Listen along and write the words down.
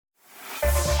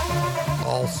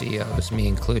all CEOs, me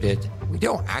included, we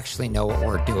don't actually know what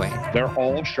we're doing. They're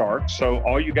all sharks, so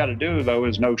all you got to do, though,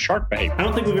 is know shark behavior. I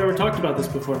don't think we've ever talked about this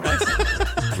before.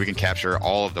 We can capture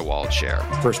all of the wallet share.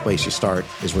 First place you start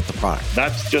is with the product.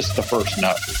 That's just the first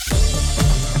nut.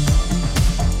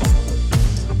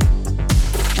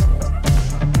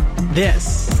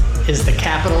 This is the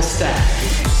Capital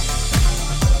Stack.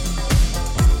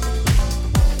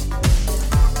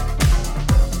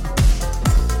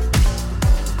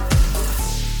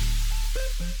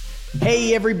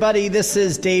 Hey everybody, this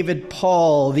is David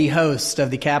Paul, the host of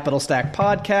the Capital Stack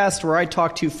podcast, where I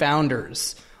talk to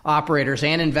founders, operators,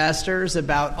 and investors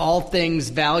about all things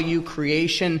value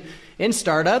creation in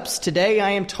startups. Today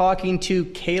I am talking to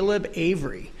Caleb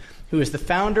Avery, who is the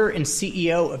founder and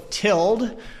CEO of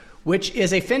Tilled, which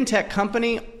is a fintech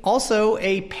company, also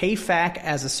a PayFac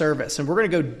as a service. And we're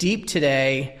going to go deep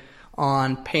today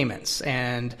on payments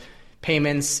and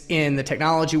payments in the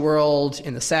technology world,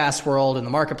 in the SaaS world, in the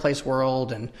marketplace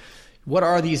world, and what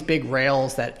are these big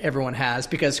rails that everyone has?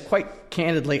 Because quite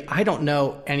candidly, I don't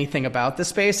know anything about this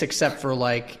space except for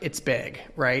like it's big,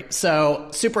 right? So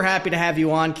super happy to have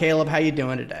you on, Caleb. How you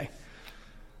doing today?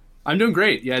 I'm doing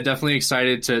great. Yeah, definitely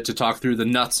excited to talk through the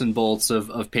nuts and bolts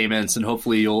of payments, and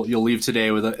hopefully you'll leave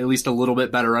today with at least a little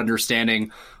bit better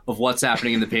understanding of what's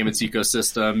happening in the payments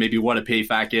ecosystem, maybe what a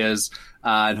PayFac is,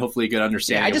 and hopefully a good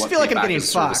understanding. Yeah, I just feel like I'm getting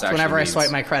fucked whenever I swipe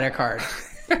my credit card.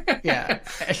 Yeah,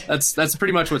 that's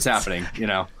pretty much what's happening, you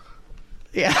know.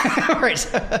 Yeah,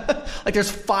 right. Like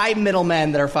there's 5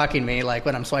 middlemen that are fucking me, like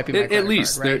when I'm swiping my credit card. At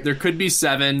least right? there could be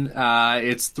 7.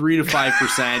 It's 3 to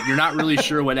 5%. You're not really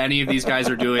sure what any of these guys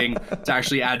are doing to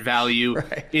actually add value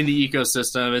in the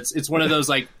ecosystem. It's one of those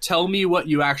like, tell me what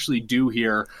you actually do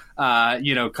here,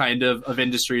 kind of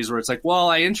industries where it's like, well,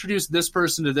 I introduced this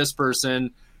person to this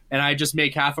person, and I just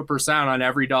make 0.5% on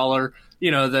every dollar,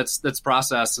 that's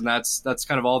processed, and that's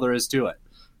kind of all there is to it.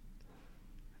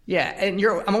 Yeah, and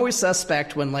I'm always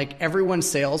suspect when like everyone's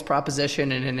sales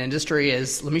proposition in an industry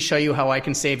is, let me show you how I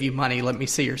can save you money. Let me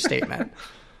see your statement.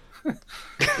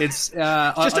 It's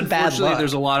just a bad luck.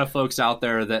 There's a lot of folks out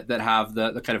there that have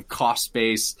the kind of cost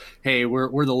base. Hey,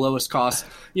 we're the lowest cost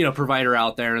provider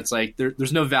out there, and it's like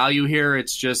there's no value here.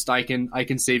 It's just I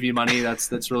can save you money.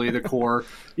 That's really the core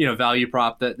value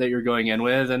prop that you're going in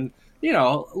with. And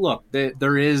look,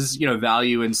 there is,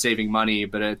 value in saving money,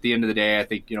 but at the end of the day, I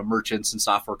think, merchants and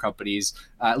software companies,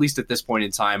 at least at this point in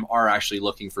time, are actually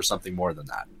looking for something more than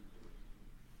that.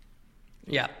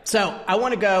 Yeah. So I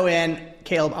want to go in,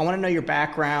 Caleb, I want to know your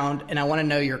background, and I want to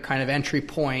know your kind of entry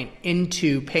point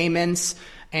into payments,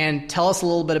 and tell us a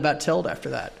little bit about Tilled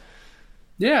after that.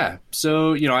 Yeah.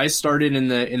 So, I started in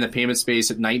the payment space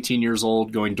at 19 years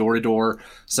old, going door to door,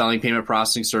 selling payment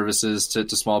processing services to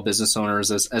small business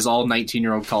owners, as all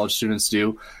 19-year-old college students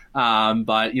do.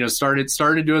 But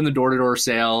started doing the door to door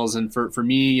sales, and for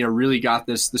me, really got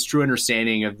this true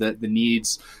understanding of the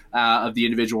needs of the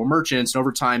individual merchants, and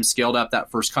over time scaled up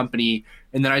that first company,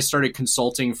 and then I started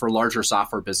consulting for larger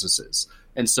software businesses.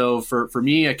 And so for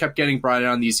me, I kept getting brought in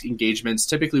on these engagements,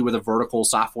 typically with a vertical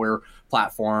software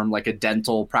platform like a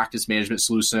dental practice management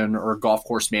solution or a golf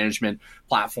course management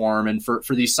platform. And for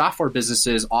these software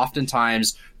businesses,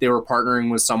 oftentimes they were partnering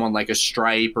with someone like a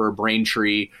Stripe or a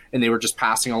Braintree, and they were just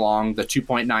passing along the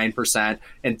 2.9%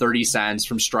 and 30 cents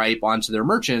from Stripe onto their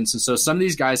merchants. And so some of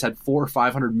these guys had $400 or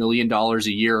 $500 million a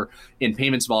year in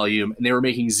payments volume, and they were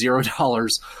making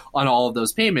 $0 on all of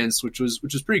those payments, which was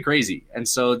pretty crazy. And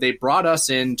so they brought us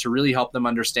in to really help them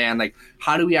understand, like,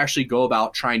 how do we actually go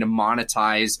about trying to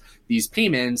monetize these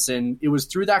payments? And it was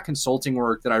through that consulting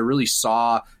work that I really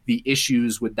saw the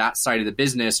issues with that side of the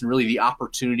business and really the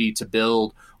opportunity to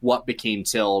build what became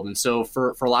Tilled. And so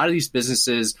for a lot of these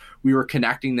businesses, we were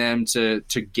connecting them to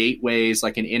gateways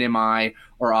like an NMI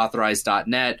or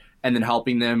Authorize.net, and then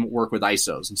helping them work with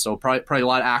ISOs. And so probably a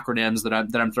lot of acronyms that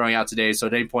I'm throwing out today. So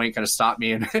at any point, kind of stop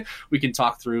me and we can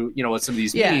talk through, what some of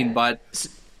these mean. But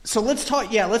so let's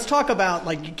talk about,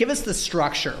 like, give us the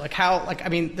structure, like how, like, I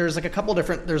mean, there's like a couple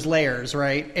different, there's layers,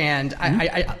 right? And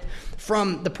I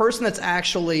from the person that's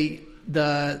actually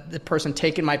the person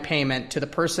taking my payment to the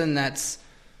person that's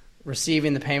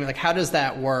receiving the payment, like, how does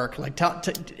that work? Like,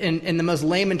 in the most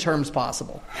layman terms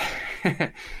possible.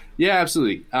 Yeah,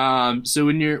 absolutely. So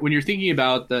when you're thinking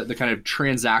about the kind of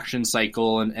transaction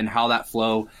cycle and how that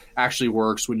flow actually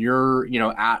works, when you're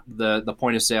at the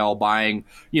point of sale buying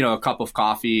a cup of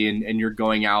coffee and you're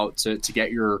going out to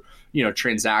get your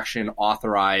transaction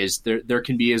authorized, there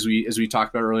can be, as we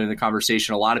talked about earlier in the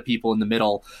conversation, a lot of people in the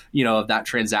middle of that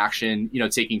transaction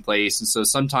taking place, and so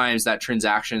sometimes that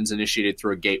transaction is initiated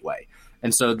through a gateway.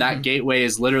 And so that gateway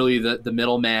is literally the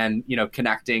middleman,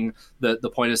 connecting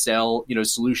the point of sale,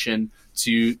 solution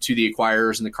to the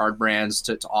acquirers and the card brands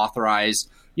to authorize,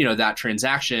 that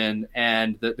transaction.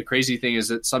 And the crazy thing is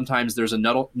that sometimes there's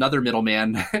another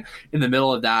middleman in the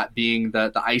middle of that, being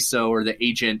the ISO or the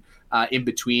agent in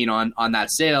between on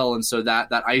that sale. And so that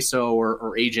ISO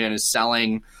or agent is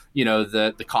selling,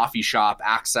 the coffee shop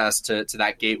access to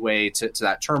that gateway, to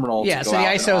that terminal. Yeah, so the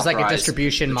ISO is like a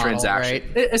distribution model,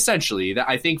 transaction. Right? Essentially,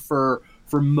 I think for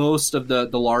most of the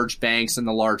large banks and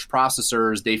the large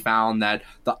processors, they found that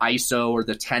the ISO or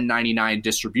the 1099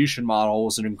 distribution model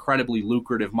was an incredibly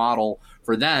lucrative model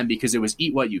for them because it was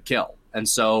eat what you kill. And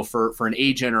so for an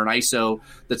agent or an ISO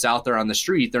that's out there on the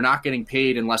street, they're not getting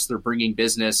paid unless they're bringing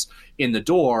business in the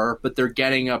door, but they're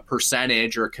getting a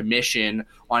percentage or a commission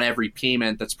on every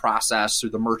payment that's processed through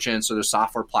the merchants or the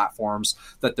software platforms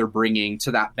that they're bringing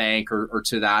to that bank or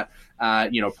to that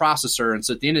processor. And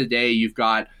so at the end of the day, you've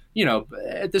got,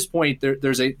 at this point,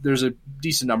 there's a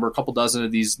decent number, a couple dozen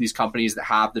of these companies that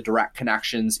have the direct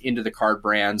connections into the card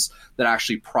brands that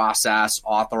actually process,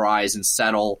 authorize, and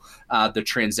settle the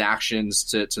transactions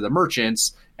to the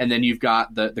merchants. And then you've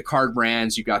got the card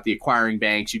brands, you've got the acquiring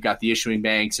banks, you've got the issuing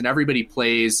banks, and everybody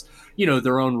plays,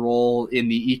 their own role in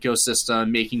the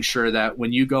ecosystem, making sure that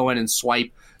when you go in and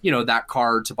swipe, that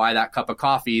card to buy that cup of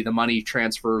coffee, the money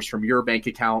transfers from your bank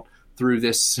account through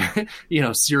this,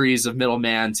 series of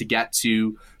middlemen to get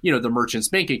to, the merchant's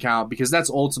bank account, because that's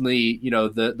ultimately,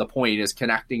 the point is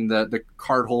connecting the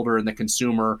cardholder and the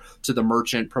consumer to the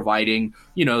merchant, providing,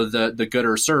 the good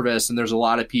or service. And there's a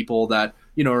lot of people that,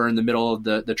 are in the middle of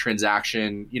the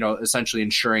transaction, essentially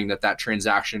ensuring that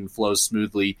transaction flows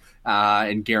smoothly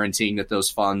and guaranteeing that those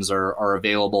funds are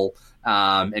available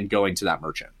and going to that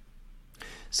merchant.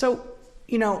 So,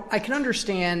 I can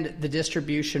understand the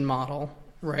distribution model,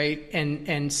 right,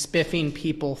 and spiffing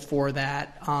people for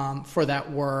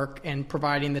that work and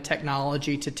providing the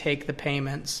technology to take the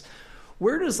payments.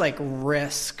 Where does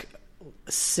risk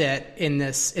sit in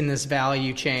this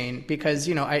value chain? Because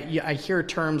I hear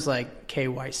terms like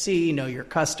KYC, know your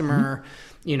customer,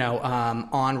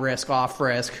 on risk, off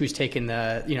risk, who's taking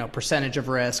the percentage of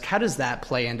risk. How does that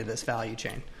play into this value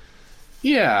chain?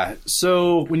 Yeah.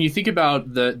 So when you think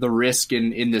about the risk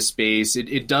in this space,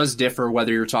 it does differ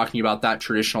whether you're talking about that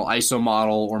traditional ISO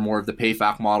model or more of the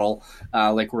PayFac model,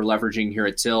 like we're leveraging here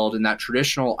at Tild. And that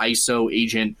traditional ISO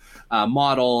agent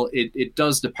model, it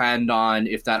does depend on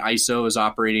if that ISO is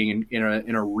operating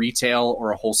in a retail or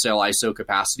a wholesale ISO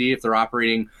capacity. If they're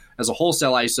operating as a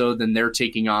wholesale ISO, then they're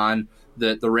taking on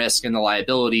the risk and the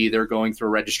liability. They're going through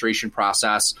a registration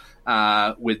process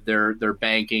with their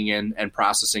banking and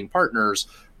processing partners.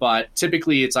 But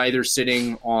typically it's either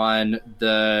sitting on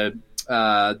the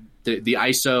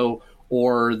ISO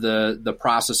or the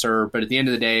processor. But at the end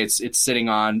of the day, it's sitting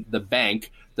on the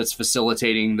bank that's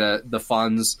facilitating the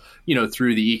funds,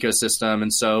 through the ecosystem.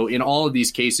 And so in all of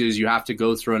these cases, you have to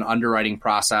go through an underwriting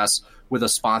process with a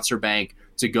sponsor bank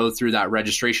to go through that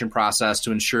registration process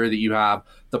to ensure that you have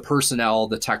the personnel,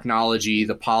 the technology,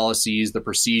 the policies, the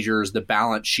procedures, the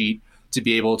balance sheet to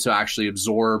be able to actually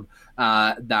absorb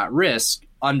that risk.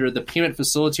 Under the payment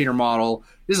facilitator model,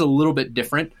 this is a little bit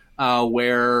different,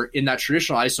 where in that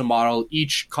traditional ISO model,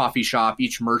 each coffee shop,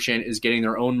 each merchant is getting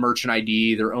their own merchant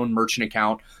ID, their own merchant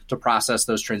account to process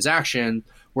those transactions.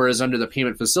 Whereas under the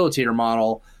payment facilitator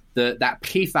model, that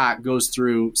PayFac goes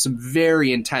through some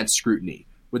very intense scrutiny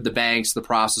with the banks, the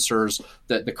processors,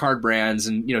 the card brands.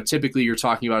 And, typically you're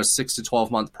talking about a 6 to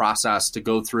 12 month process to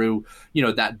go through,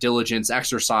 that diligence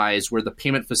exercise where the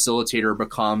payment facilitator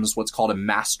becomes what's called a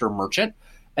master merchant.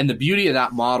 And the beauty of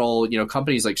that model,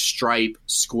 companies like Stripe,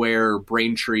 Square,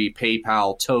 Braintree,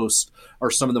 PayPal, Toast are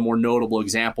some of the more notable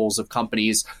examples of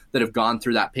companies that have gone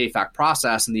through that PayFac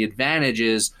process. And the advantage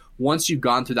is once you've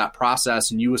gone through that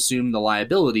process and you assume the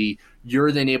liability,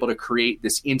 you're then able to create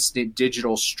this instant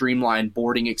digital streamlined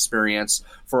boarding experience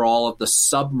for all of the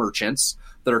sub-merchants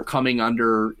that are coming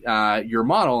under your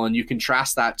model. And you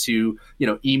contrast that to,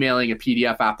 emailing a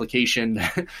PDF application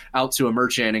out to a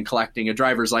merchant and collecting a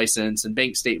driver's license and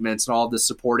bank statements and all of the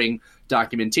supporting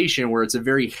documentation, where it's a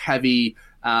very heavy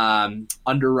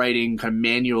underwriting kind of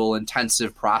manual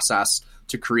intensive process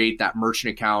to create that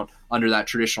merchant account under that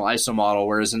traditional ISO model.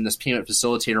 Whereas in this payment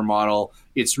facilitator model,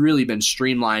 it's really been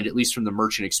streamlined, at least from the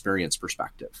merchant experience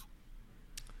perspective.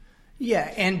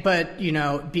 Yeah, but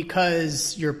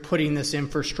because you're putting this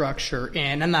infrastructure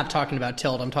in, I'm not talking about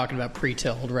Tild, I'm talking about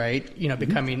pre-Tild, right?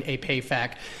 Becoming a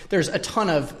PayFac. There's a ton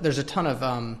of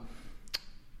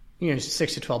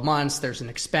 6 to 12 months. There's an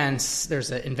expense.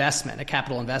 There's an investment, a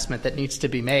capital investment that needs to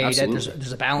be made. Absolutely.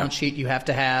 There's a balance sheet you have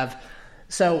to have.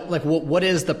 So like what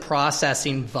is the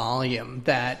processing volume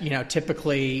that,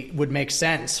 typically would make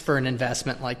sense for an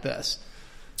investment like this?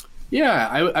 Yeah,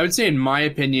 I would say, in my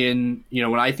opinion,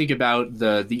 when I think about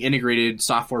the integrated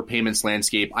software payments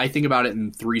landscape, I think about it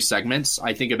in three segments.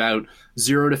 I think about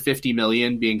 0 to 50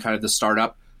 million being kind of the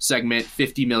startup segment,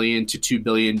 50 million to 2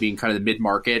 billion being kind of the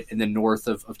mid-market, and then north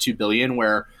of 2 billion,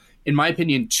 where, in my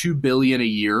opinion, 2 billion a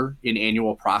year in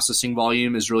annual processing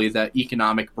volume is really that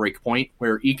economic breakpoint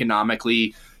where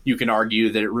economically you can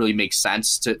argue that it really makes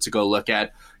sense to go look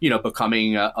at,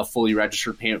 becoming a fully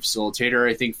registered payment facilitator.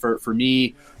 I think for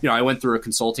me, I went through a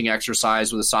consulting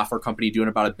exercise with a software company doing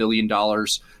about $1 billion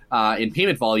in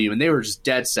payment volume, and they were just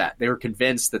dead set. They were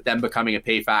convinced that them becoming a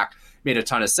PayFac made a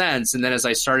ton of sense. And then as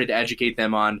I started to educate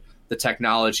them on the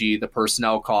technology, the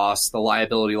personnel costs, the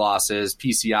liability losses,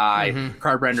 PCI,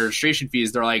 card brand registration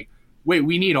fees, they're like, wait,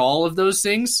 we need all of those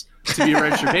things to be a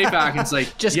registered PayFac? And it's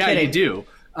like, just yeah, kidding. you do.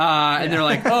 And they're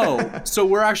like, oh, so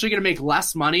we're actually going to make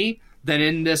less money than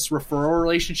in this referral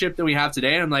relationship that we have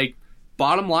today? And I'm like,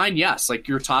 bottom line, yes, like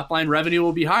your top line revenue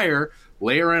will be higher,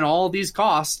 layer in all of these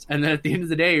costs, and then at the end of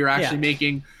the day, you're actually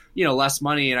making, less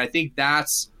money. And I think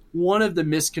that's one of the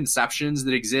misconceptions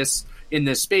that exists in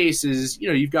this space is,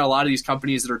 you've got a lot of these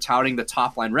companies that are touting the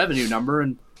top line revenue number.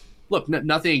 And look,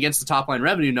 nothing against the top line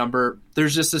revenue number.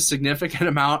 There's just a significant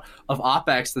amount of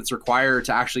OpEx that's required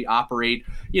to actually operate,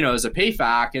 as a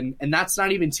PayFac. And that's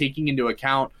not even taking into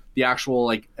account the actual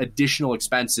like additional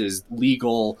expenses,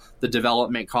 legal, the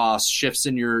development costs, shifts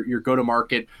in your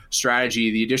go-to-market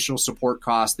strategy, the additional support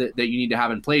costs that you need to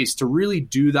have in place to really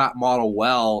do that model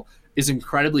well is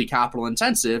incredibly capital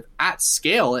intensive. At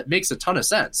scale, it makes a ton of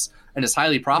sense and it's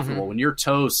highly profitable. When you're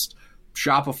Toast,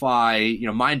 Shopify,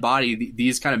 MindBody,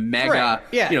 these kind of mega,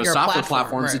 software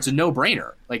platforms, it's a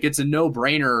no-brainer. Like it's a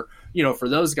no-brainer, for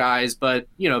those guys. But,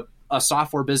 a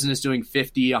software business doing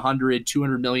 50, 100,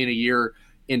 200 million a year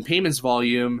in payments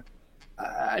volume,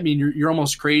 I mean, you're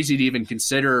almost crazy to even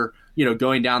consider,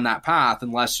 going down that path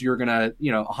unless you're going to,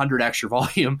 100x your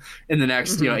volume in the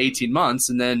next, 18 months.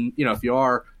 And then, if you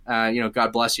are,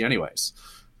 God bless you anyways.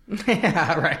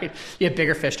 Yeah, right. You have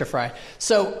bigger fish to fry.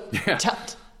 So,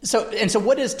 So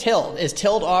what is Tild? Is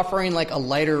Tild offering like a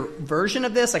lighter version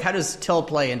of this? Like, how does Tild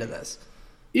play into this?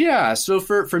 Yeah. So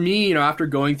for me, after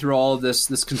going through all of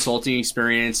this consulting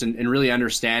experience and really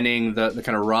understanding the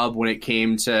kind of rub when it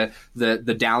came to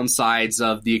the downsides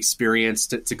of the experience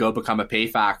to go become a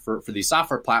PayFac for these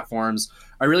software platforms,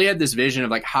 I really had this vision of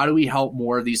like, how do we help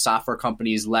more of these software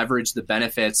companies leverage the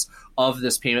benefits of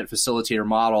this payment facilitator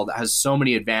model that has so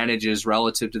many advantages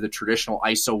relative to the traditional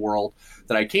ISO world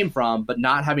that I came from, but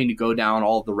not having to go down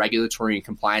all of the regulatory and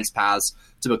compliance paths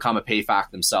to become a PayFac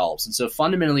themselves. And so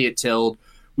fundamentally at Tild,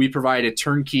 we provide a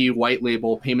turnkey white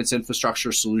label payments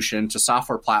infrastructure solution to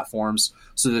software platforms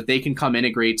so that they can come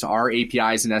integrate to our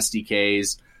APIs and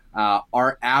SDKs.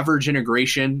 Our average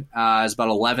integration is about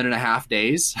 11 and a half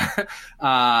days.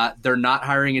 They're not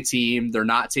hiring a team. They're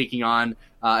not taking on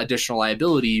additional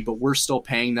liability, but we're still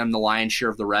paying them the lion's share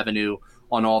of the revenue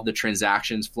on all of the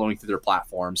transactions flowing through their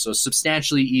platform. So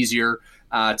substantially easier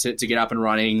to get up and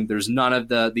running. There's none of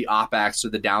the OpEx or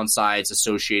the downsides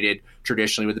associated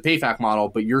traditionally with the PayFac model,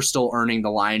 but you're still earning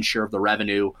the lion's share of the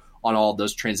revenue on all of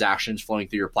those transactions flowing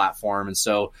through your platform. And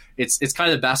so it's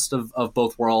kind of the best of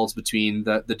both worlds between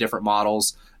the different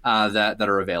models that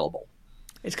are available.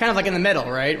 It's kind of like in the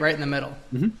middle, right? Right in the middle.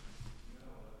 Mm-hmm.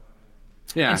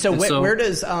 Yeah. And so what's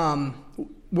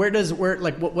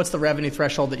the revenue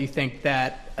threshold that you think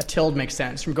that a Tild makes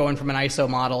sense from going from an ISO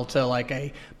model to like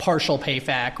a partial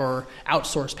PayFac or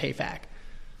outsourced PayFac?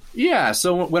 Yeah.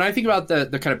 So when I think about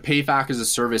the kind of PayFac as a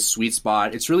service sweet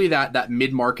spot, it's really that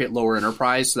mid-market lower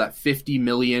enterprise. So that 50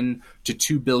 million to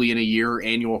 2 billion a year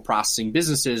annual processing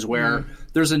businesses where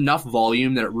there's enough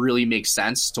volume that it really makes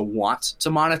sense to want to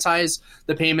monetize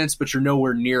the payments, but you're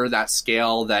nowhere near that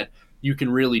scale that you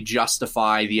can really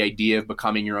justify the idea of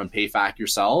becoming your own PayFac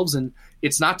yourselves. And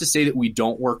it's not to say that we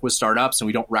don't work with startups and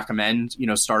we don't recommend,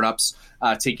 startups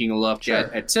taking a look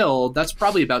at Tild. That's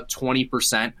probably about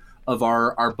 20% of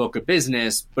our book of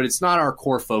business, but it's not our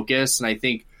core focus. And I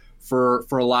think for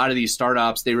a lot of these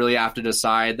startups, they really have to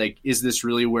decide, like, is this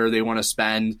really where they want to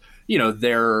spend,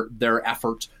 their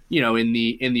effort, in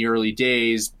the early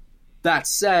days. That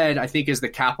said, I think as the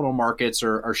capital markets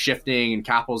are shifting and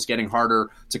capital is getting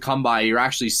harder to come by, you're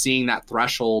actually seeing that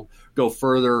threshold go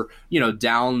further,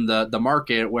 down the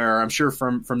market, where I'm sure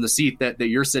from the seat that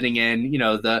you're sitting in,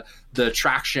 the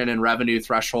traction and revenue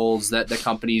thresholds that the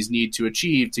companies need to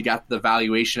achieve to get the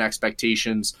valuation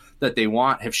expectations that they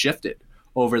want have shifted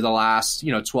over the last,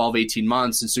 12, 18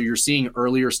 months. And so you're seeing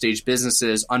earlier stage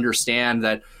businesses understand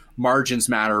that margins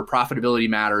matter, profitability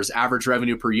matters, average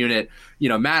revenue per unit,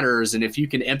 matters. And if you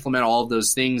can implement all of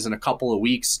those things in a couple of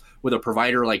weeks with a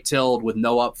provider like Tild with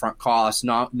no upfront costs,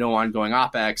 no ongoing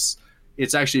OpEx,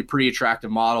 it's actually a pretty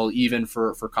attractive model, even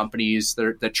for companies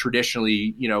that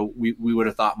traditionally, we would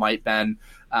have thought might have been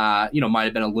a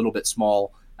little bit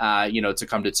small, to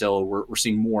come to Tild. We're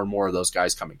seeing more and more of those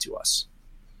guys coming to us.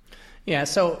 Yeah.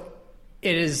 So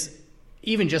it is,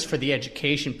 even just for the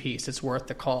education piece, it's worth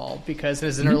the call, because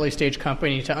as an early stage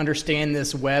company, to understand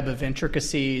this web of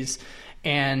intricacies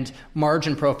and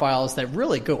margin profiles that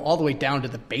really go all the way down to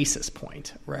the basis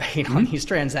point, right, on these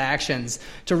transactions,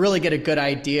 to really get a good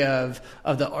idea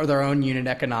of their own unit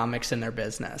economics in their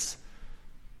business.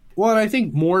 Well, and I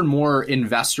think more and more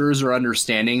investors are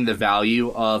understanding the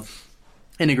value of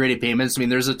integrated payments. I mean,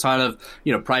 there's a ton of,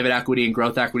 private equity and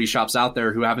growth equity shops out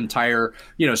there who have entire,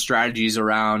 strategies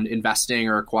around investing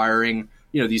or acquiring,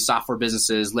 these software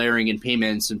businesses, layering in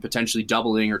payments and potentially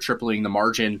doubling or tripling the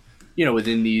margin,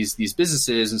 within these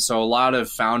businesses. And so a lot of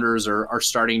founders are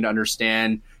starting to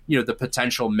understand, the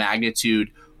potential magnitude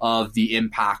of the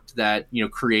impact that,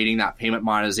 creating that payment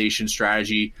monetization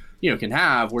strategy, can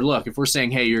have. Where, look, if we're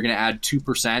saying, hey, you're going to add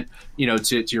 2%,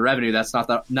 to your revenue, that's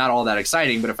not all that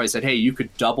exciting. But if I said, hey, you could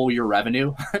double your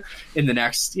revenue in the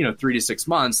next, 3 to 6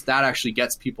 months, that actually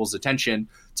gets people's attention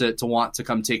to want to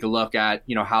come take a look at,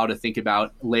 how to think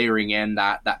about layering in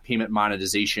that payment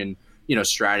monetization,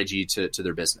 strategy to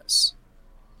their business.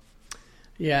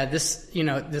 Yeah, this, I'm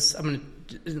going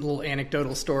to, a little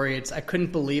anecdotal story. I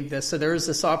couldn't believe this. So there was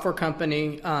a software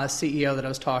company CEO that I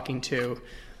was talking to,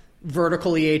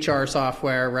 vertical EHR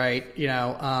software, right?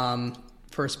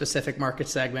 For a specific market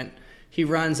segment. He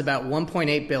runs about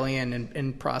 1.8 billion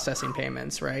in processing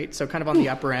payments, right? So kind of on the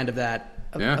upper end of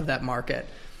that market.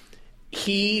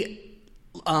 He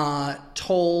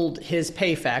told his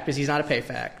PayFac, because he's not a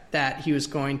PayFac, that he was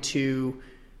going to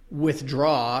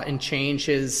withdraw and change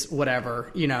his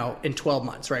whatever, in 12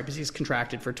 months, right? Because he's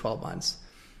contracted for 12 months.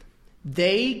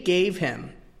 They gave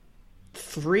him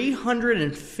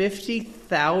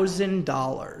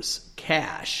 $350,000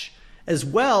 cash, as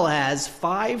well as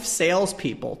 5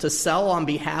 salespeople to sell on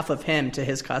behalf of him to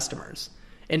his customers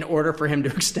in order for him to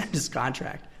extend his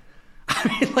contract.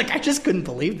 I mean, I just couldn't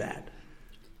believe that.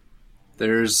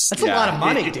 That's a lot of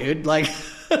money, dude. That's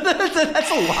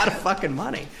a lot of fucking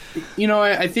money.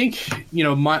 I think,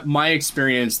 my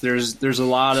experience, there's a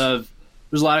lot of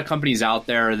companies out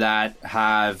there that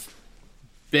have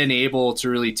been able to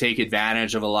really take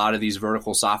advantage of a lot of these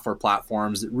vertical software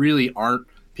platforms that really aren't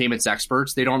payments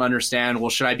experts. They don't understand, well,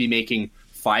 should I be making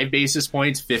 5 basis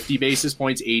points, 50 basis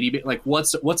points, 80,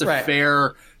 what's a right.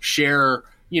 fair share,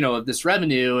 of this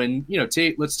revenue? And,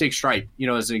 let's take Stripe,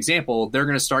 as an example. They're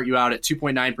going to start you out at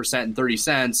 2.9% and 30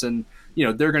 cents. And,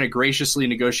 they're going to graciously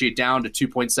negotiate down to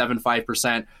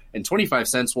 2.75% and 25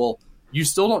 cents. Well, you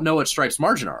still don't know what Stripe's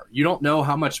margin are. You don't know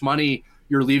how much money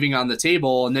you're leaving on the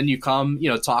table. And then you come,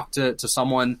 talk to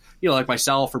someone, like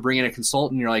myself, or bring in a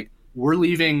consultant. You're like, we're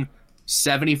leaving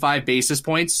 75 basis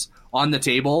points on the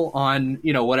table on,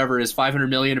 whatever it is, 500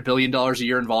 million, $1 billion a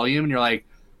year in volume. And you're like,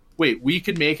 wait, we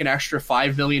could make an extra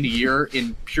 5 million a year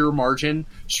in pure margin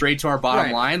straight to our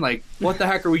bottom line. Like, what the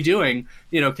heck are we doing?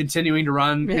 Continuing to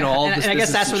run, all this. And I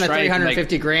guess that's when the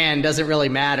 350 grand doesn't really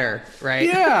matter, right?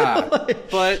 Yeah.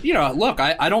 But, look,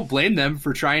 I don't blame them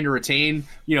for trying to retain,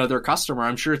 their customer.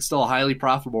 I'm sure it's still a highly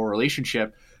profitable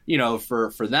relationship,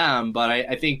 for them. But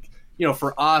I think,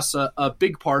 for us, a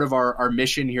big part of our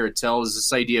mission here at Tild is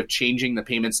this idea of changing the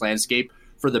payments landscape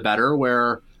for the better,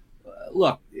 where,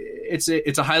 look, it's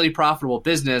a highly profitable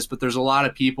business, but there's a lot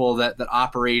of people that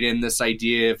operate in this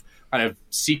idea of kind of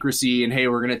secrecy and, hey,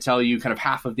 we're going to tell you kind of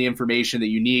half of the information that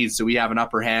you need so we have an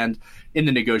upper hand in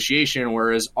the negotiation,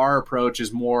 whereas our approach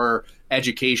is more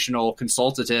educational,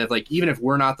 consultative. Like, even if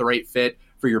we're not the right fit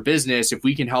for your business, if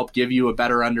we can help give you a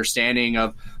better understanding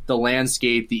of the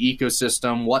landscape, the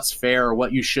ecosystem, what's fair,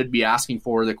 what you should be asking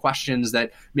for, the questions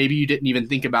that maybe you didn't even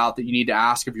think about that you need to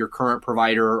ask of your current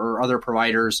provider or other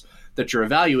providers that you're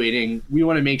evaluating, we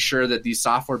want to make sure that these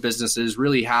software businesses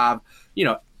really have,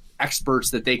 experts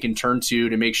that they can turn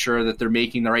to make sure that they're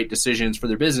making the right decisions for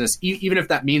their business, even if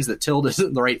that means that Tild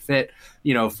isn't the right fit,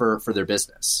 for their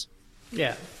business.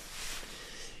 Yeah.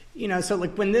 So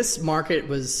when this market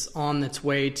was on its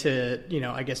way to,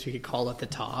 I guess we could call it the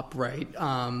top, right?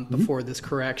 Before this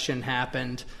correction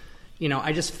happened,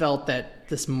 I just felt that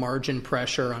this margin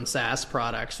pressure on SaaS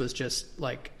products was just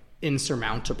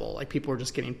insurmountable. People were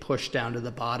just getting pushed down to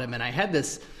the bottom. And I had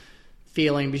this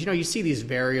feeling, because, you see these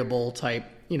variable type,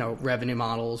 revenue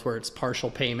models where it's partial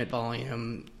payment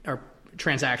volume or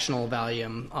transactional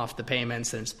volume off the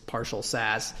payments and it's partial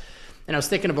SaaS. And I was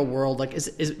thinking of a world like,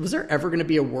 was there ever going to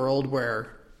be a world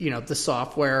where, the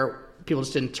software, people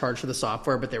just didn't charge for the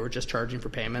software, but they were just charging for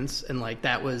payments, and like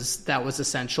that was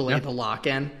essentially the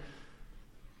lock-in?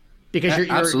 Because we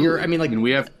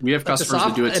have customers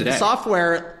that do it today.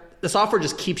 The software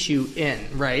just keeps you in,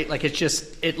 right? Like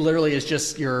it literally is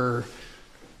just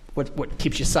what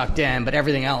keeps you sucked in, but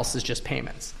everything else is just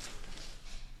payments.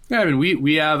 Yeah, I mean,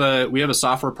 we have a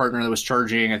software partner that was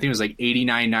charging, I think it was like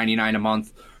 $89.99 a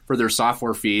month for their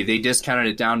software fee. They discounted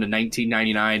it down to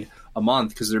 $19.99 a month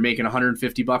because they're making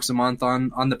 $150 a month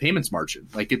on the payments margin.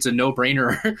 Like, it's a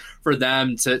no-brainer for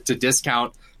them to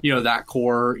discount that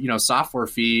core software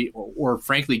fee, or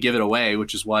frankly give it away,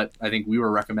 which is what I think we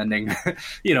were recommending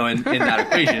in that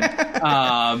equation.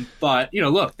 But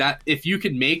look, that if you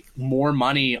could make more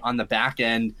money on the back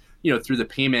end through the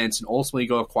payments and ultimately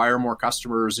go acquire more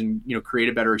customers and create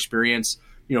a better experience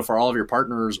for all of your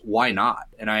partners, why not?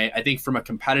 And I think from a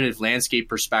competitive landscape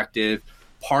perspective,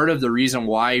 part of the reason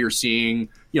why you're seeing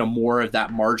more of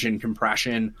that margin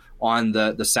compression on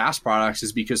the SaaS products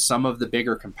is because some of the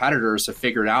bigger competitors have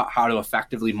figured out how to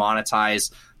effectively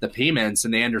monetize the payments,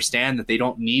 and they understand that they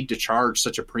don't need to charge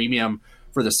such a premium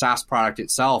for the SaaS product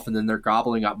itself, and then they're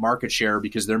gobbling up market share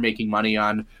because they're making money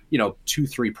on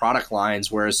 2-3 product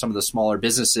lines, whereas some of the smaller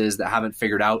businesses that haven't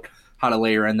figured out how to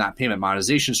layer in that payment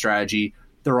monetization strategy,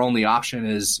 their only option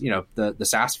is the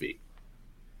SaaS fee.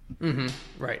 Mm-hmm.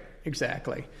 Right.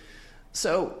 Exactly.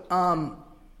 So,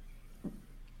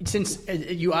 since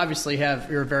you obviously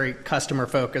you're a very customer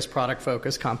focused, product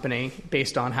focused company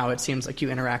based on how it seems like you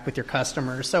interact with your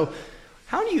customers. So,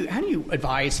 how do you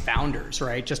advise founders,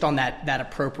 right? Just on that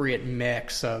appropriate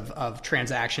mix of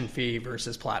transaction fee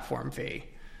versus platform fee.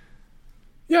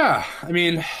 Yeah, I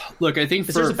mean, look, I think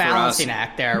there's a balancing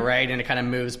act there, right? And it kind of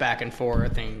moves back and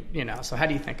forth, and so how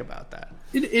do you think about that?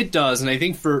 It does, and I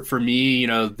think for me,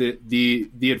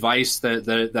 the advice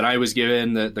that I was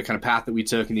given, the kind of path that we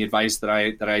took, and the advice that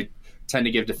I tend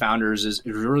to give to founders is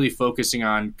really focusing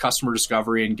on customer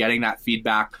discovery and getting that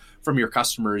feedback from your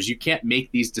customers. You can't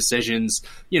make these decisions,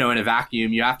 in a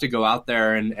vacuum. You have to go out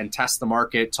there and test the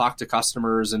market, talk to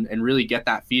customers, and really get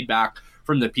that feedback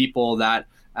from the people that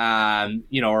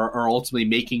are ultimately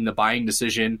making the buying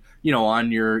decision,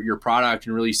 on your product,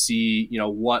 and really see,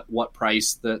 what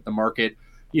price the market,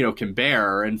 can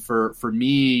bear. And for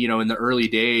me, in the early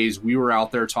days, we were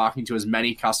out there talking to as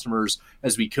many customers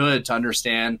as we could to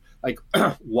understand, like,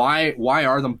 why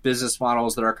are the business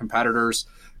models that our competitors,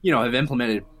 have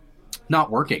implemented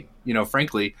not working?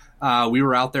 Frankly, we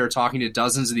were out there talking to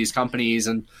dozens of these companies,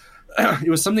 and it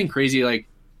was something crazy. Like,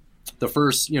 the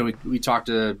first, we talked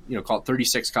to, call it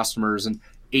 36 customers, and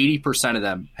 80% of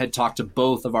them had talked to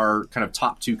both of our kind of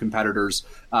top 2 competitors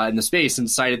in the space and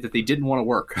decided that they didn't want to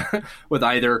work with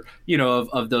either,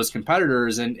 of those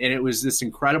competitors. And it was this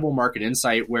incredible market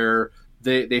insight where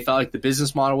they felt like the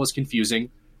business model was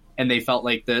confusing, and they felt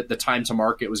like the time to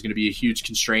market was going to be a huge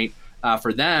constraint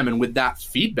for them. And with that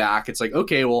feedback, it's like,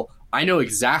 okay, well, I know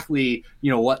exactly,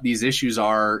 what these issues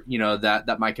are,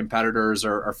 that my competitors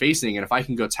are facing. And if I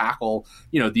can go tackle,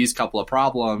 these couple of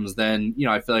problems, then,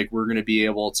 I feel like we're going to be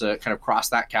able to kind of cross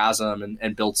that chasm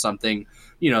and build something,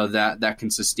 that can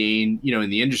sustain, in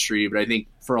the industry. But I think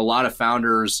for a lot of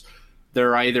founders,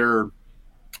 they're either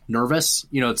nervous,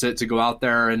 to go out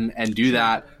there and do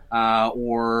that,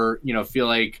 or, feel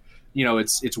like,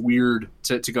 it's weird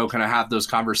to go kind of have those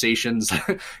conversations,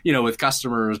 with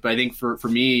customers. But I think for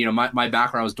me, my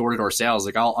background was door-to-door sales.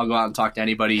 Like, I'll go out and talk to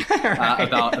anybody right.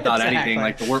 about exactly. anything.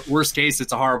 Like, the worst case,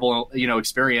 it's a horrible,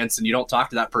 experience, and you don't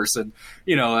talk to that person,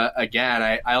 again.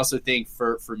 I also think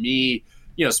for me,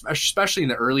 especially in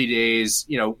the early days,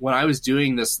 when I was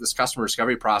doing this customer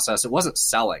discovery process, it wasn't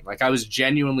selling. Like, I was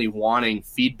genuinely wanting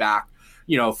feedback,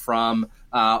 from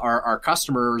our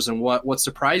customers. And what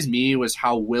surprised me was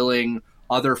how willing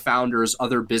other founders,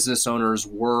 other business owners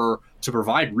were to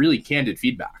provide really candid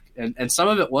feedback. And some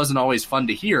of it wasn't always fun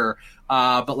to hear,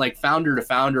 but like founder to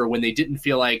founder, when they didn't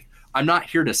feel like, I'm not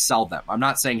here to sell them. I'm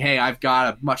not saying, hey, I've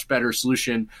got a much better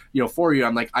solution, for you.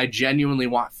 I'm like, I genuinely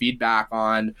want feedback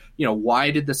on,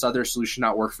 why did this other solution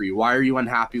not work for you? Why are you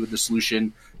unhappy with the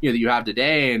solution, that you have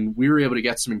today? And we were able to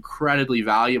get some incredibly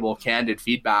valuable, candid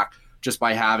feedback just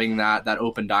by having that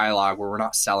open dialogue where we're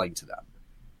not selling to them.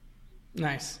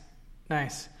 Nice.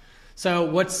 So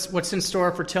what's in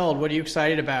store for Tild? What are you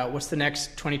excited about? What's the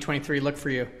next 2023 look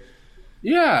for you?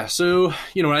 Yeah. So,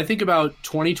 when I think about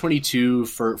 2022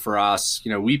 for us,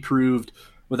 we proved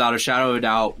without a shadow of a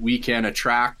doubt, we can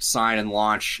attract, sign, and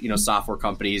launch, software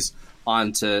companies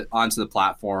onto the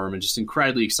platform, and just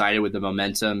incredibly excited with the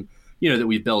momentum, that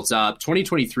we've built up.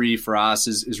 2023 for us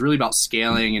is really about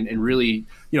scaling and really,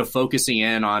 focusing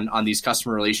in on these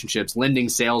customer relationships, lending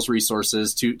sales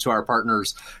resources to our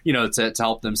partners, to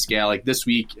help them scale. Like this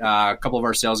week, a couple of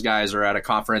our sales guys are at a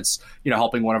conference,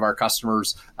 helping one of our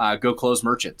customers go close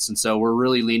merchants. And so we're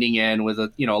really leaning in with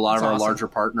a lot of our larger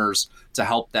partners to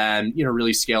help them,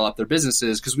 really scale up their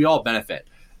businesses, because we all benefit,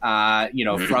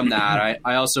 from that.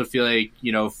 I also feel like,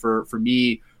 for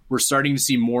me, we're starting to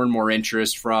see more and more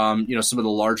interest from, some of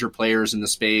the larger players in the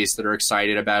space that are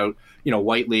excited about,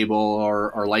 white label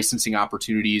or licensing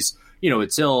opportunities,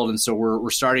 at Tild. And so we're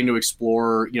starting to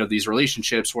explore, these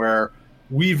relationships where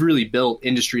we've really built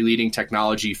industry leading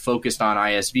technology focused on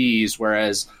ISVs,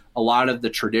 whereas a lot of the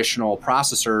traditional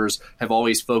processors have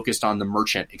always focused on the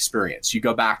merchant experience. You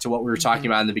go back to what we were talking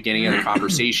about in the beginning of the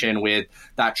conversation with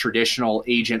that traditional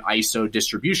agent ISO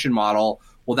distribution model.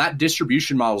 Well, that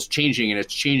distribution model is changing, and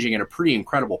it's changing at a pretty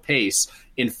incredible pace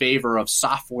in favor of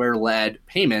software-led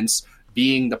payments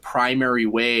being the primary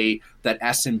way that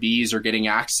SMBs are getting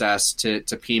access to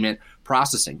payment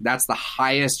processing. That's the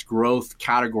highest growth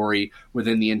category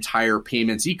within the entire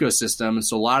payments ecosystem.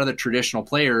 So a lot of the traditional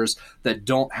players that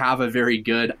don't have a very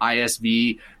good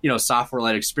ISV,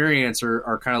 software-led experience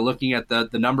are kind of looking at the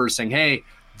numbers saying, hey,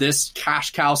 this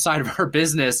cash cow side of our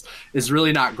business is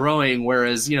really not growing,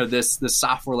 whereas, this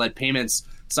software-led payments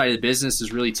side of the business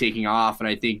is really taking off. And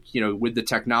I think, with the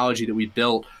technology that we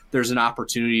built, there's an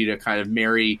opportunity to kind of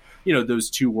marry, those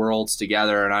two worlds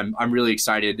together. And I'm really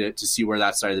excited to see where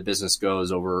that side of the business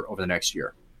goes over the next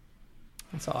year.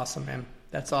 That's awesome, man.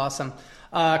 That's awesome.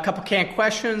 A couple canned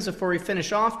questions before we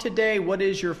finish off today. What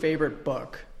is your favorite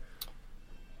book?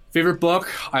 Favorite book,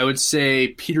 I would say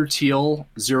Peter Thiel,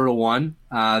 0 to 1.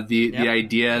 The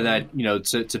idea that,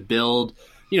 to build,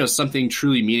 something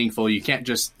truly meaningful, you can't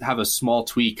just have a small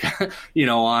tweak,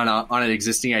 on an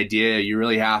existing idea. You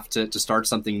really have to start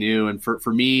something new. And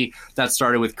for me, that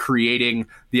started with creating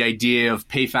the idea of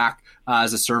PayFac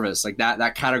as a service. Like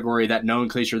that category, that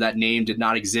nomenclature, that name did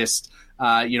not exist,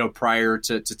 prior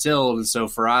to Tild. And so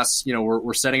for us,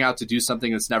 we're setting out to do something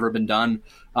that's never been done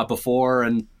before.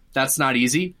 And that's not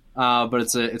easy.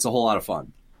 But it's a whole lot of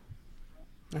fun.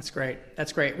 That's great.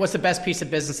 That's great. What's the best piece of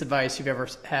business advice you've ever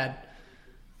had?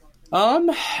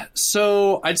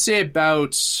 So I'd say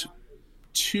about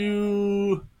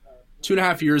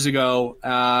 2.5 years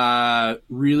ago,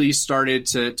 really started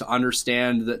to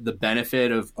understand the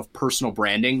benefit of personal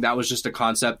branding. That was just a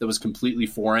concept that was completely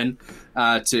foreign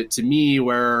to me,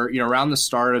 where, around the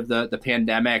start of the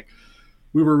pandemic,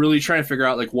 we were really trying to figure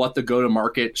out like what the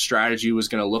go-to-market strategy was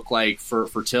going to look like for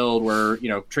Tild, where,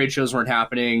 trade shows weren't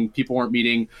happening, people weren't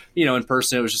meeting, in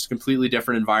person. It was just a completely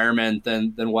different environment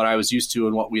than what I was used to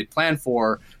and what we had planned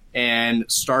for, and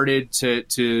started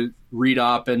to read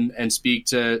up and speak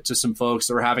to some folks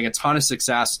that were having a ton of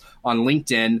success on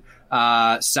LinkedIn,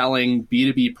 selling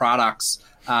B2B products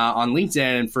on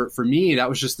LinkedIn. And for me, that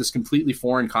was just this completely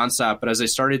foreign concept. But as I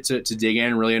started to dig in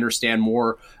and really understand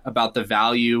more about the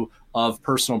value of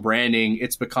personal branding,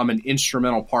 it's become an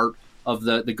instrumental part of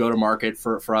the go-to-market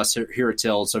for us here at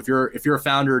Tild. So if you're a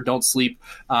founder, don't sleep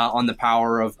on the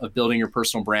power of building your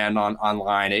personal brand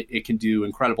online. It can do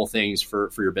incredible things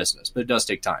for your business, but it does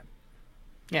take time.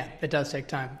 Yeah, it does take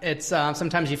time. It's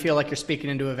sometimes you feel like you're speaking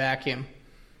into a vacuum.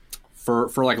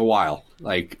 For like a while,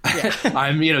 like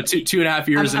I'm 2.5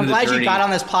 years. I'm into glad the journey. you got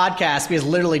on this podcast, because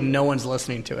literally no one's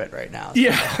listening to it right now. So.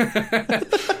 Yeah,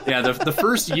 yeah. The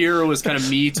first year was kind of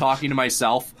me talking to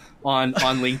myself on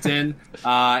LinkedIn,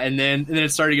 and then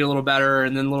it started to get a little better,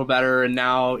 and then a little better, and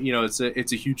now it's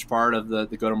a huge part of the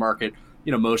go to market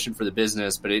motion for the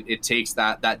business. But it takes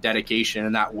that dedication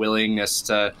and that willingness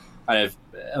to kind of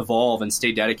evolve and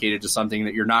stay dedicated to something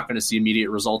that you're not going to see immediate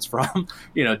results from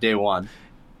day one.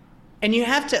 And you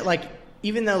have to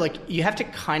even though you have to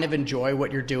kind of enjoy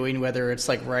what you're doing, whether it's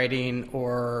like writing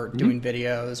or doing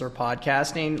videos or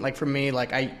podcasting. Like for me,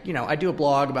 I do a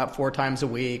blog about 4 times a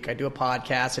week. I do a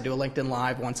podcast. I do a LinkedIn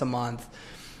Live once a month.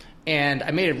 And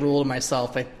I made a rule to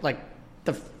myself,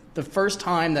 the first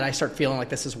time that I start feeling like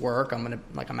this is work,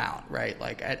 I'm out, right?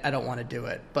 I don't want to do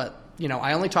it. But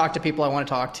I only talk to people I want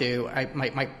to talk to.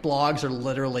 My blogs are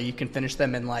literally, you can finish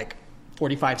them in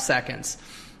 45 seconds.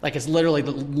 It's literally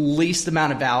the least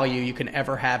amount of value you can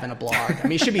ever have in a blog. I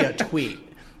mean, it should be a tweet.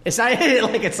 It's not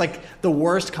it's the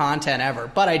worst content ever,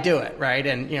 but I do it, right?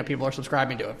 And people are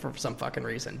subscribing to it for some fucking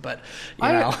reason. But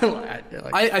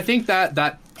I think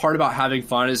that part about having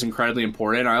fun is incredibly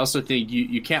important. I also think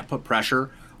you can't put pressure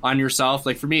on yourself.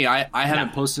 Like for me, I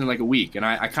haven't posted in a week, and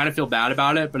I kind of feel bad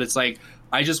about it. But it's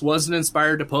I just wasn't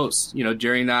inspired to post,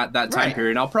 during that time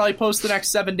period. And I'll probably post the next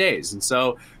 7 days. And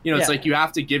so, it's like you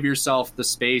have to give yourself the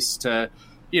space to,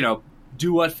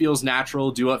 do what feels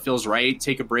natural, do what feels right,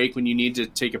 take a break when you need to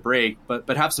take a break, but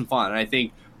have some fun. And I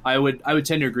think I would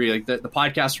tend to agree. Like the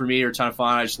podcasts for me are a ton of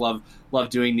fun. I just love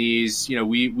doing these.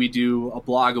 We do a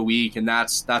blog a week, and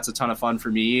that's a ton of fun for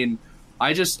me. And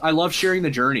I love sharing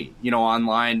the journey,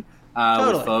 online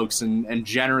with folks, and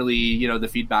generally, the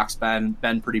feedback's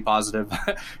been pretty positive,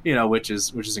 which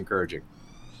is encouraging.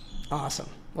 Awesome.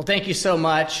 Well, thank you so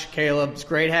much, Caleb. It's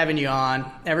great having you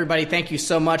on. Everybody, thank you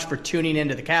so much for tuning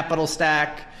into the Capital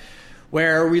Stack,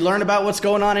 where we learn about what's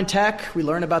going on in tech. We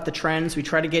learn about the trends. We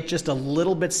try to get just a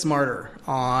little bit smarter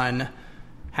on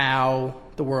how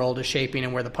the world is shaping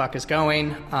and where the puck is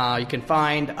going. You can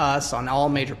find us on all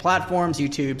major platforms,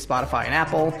 YouTube, Spotify, and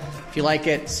Apple. If you like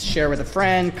it, share with a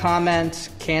friend, comment,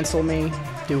 cancel me,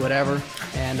 do whatever.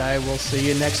 And I will see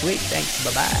you next week. Thanks.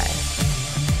 Bye-bye.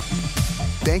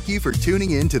 Thank you for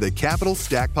tuning in to the Capital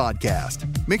Stack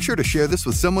Podcast. Make sure to share this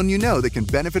with someone you know that can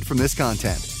benefit from this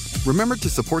content. Remember to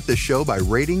support this show by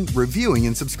rating, reviewing,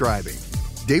 and subscribing.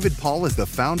 David Paul is the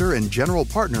founder and general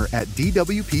partner at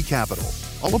DWP Capital.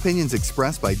 All opinions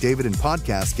expressed by David and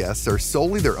podcast guests are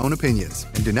solely their own opinions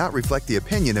and do not reflect the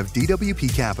opinion of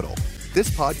DWP Capital. This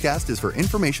podcast is for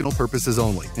informational purposes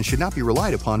only and should not be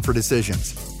relied upon for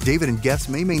decisions. David and guests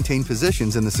may maintain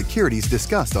positions in the securities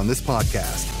discussed on this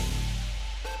podcast.